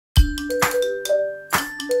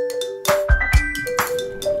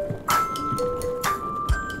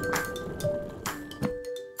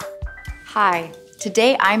Hi,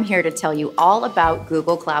 today I'm here to tell you all about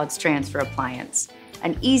Google Cloud's Transfer Appliance,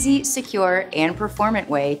 an easy, secure, and performant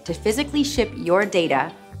way to physically ship your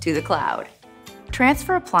data to the cloud.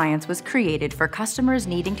 Transfer Appliance was created for customers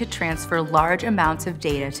needing to transfer large amounts of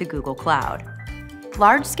data to Google Cloud.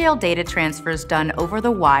 Large-scale data transfers done over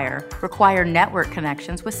the wire require network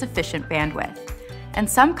connections with sufficient bandwidth, and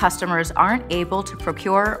some customers aren't able to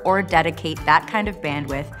procure or dedicate that kind of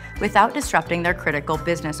bandwidth without disrupting their critical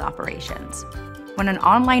business operations. When an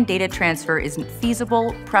online data transfer isn't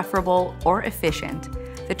feasible, preferable, or efficient,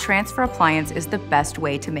 the Transfer Appliance is the best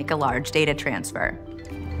way to make a large data transfer.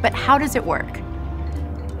 But how does it work?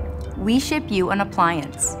 We ship you an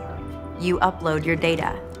appliance. You upload your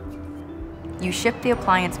data. You ship the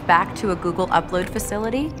appliance back to a Google Upload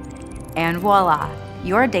facility, and voila,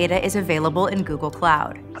 your data is available in Google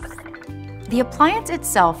Cloud. The appliance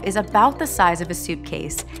itself is about the size of a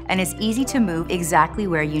suitcase and is easy to move exactly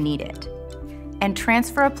where you need it. And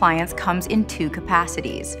Transfer Appliance comes in two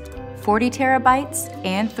capacities, 40 terabytes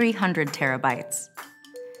and 300 terabytes.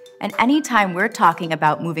 And anytime we're talking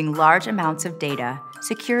about moving large amounts of data,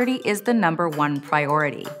 security is the #1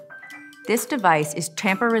 priority. This device is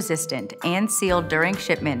tamper-resistant and sealed during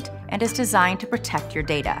shipment and is designed to protect your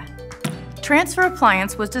data. Transfer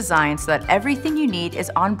Appliance was designed so that everything you need is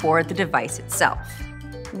on board the device itself.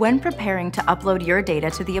 When preparing to upload your data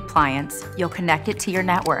to the appliance, you'll connect it to your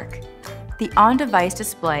network. The on-device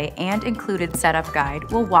display and included setup guide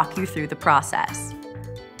will walk you through the process.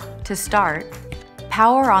 To start,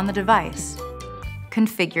 power on the device.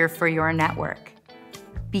 Configure for your network.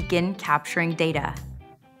 Begin capturing data.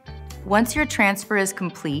 Once your transfer is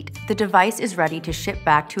complete, the device is ready to ship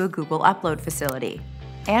back to a Google Upload facility.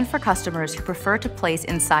 And for customers who prefer to place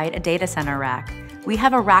inside a data center rack, we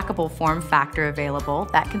have a rackable form factor available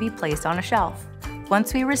that can be placed on a shelf.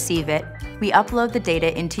 Once we receive it, we upload the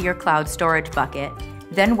data into your cloud storage bucket,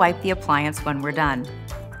 then wipe the appliance when we're done.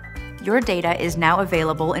 Your data is now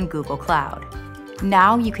available in Google Cloud.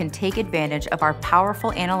 Now you can take advantage of our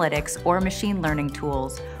powerful analytics or machine learning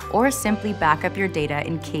tools, or simply back up your data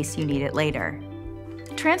in case you need it later.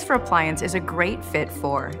 Transfer Appliance is a great fit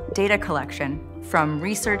for data collection, from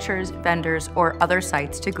researchers, vendors, or other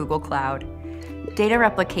sites to Google Cloud. Data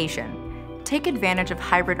replication. Take advantage of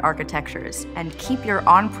hybrid architectures and keep your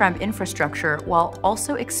on-prem infrastructure while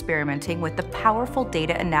also experimenting with the powerful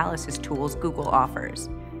data analysis tools Google offers.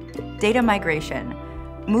 Data migration.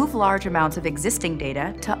 Move large amounts of existing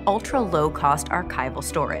data to ultra-low-cost archival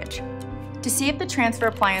storage. To see if the Transfer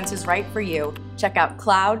Appliance is right for you, check out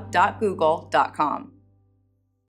cloud.google.com.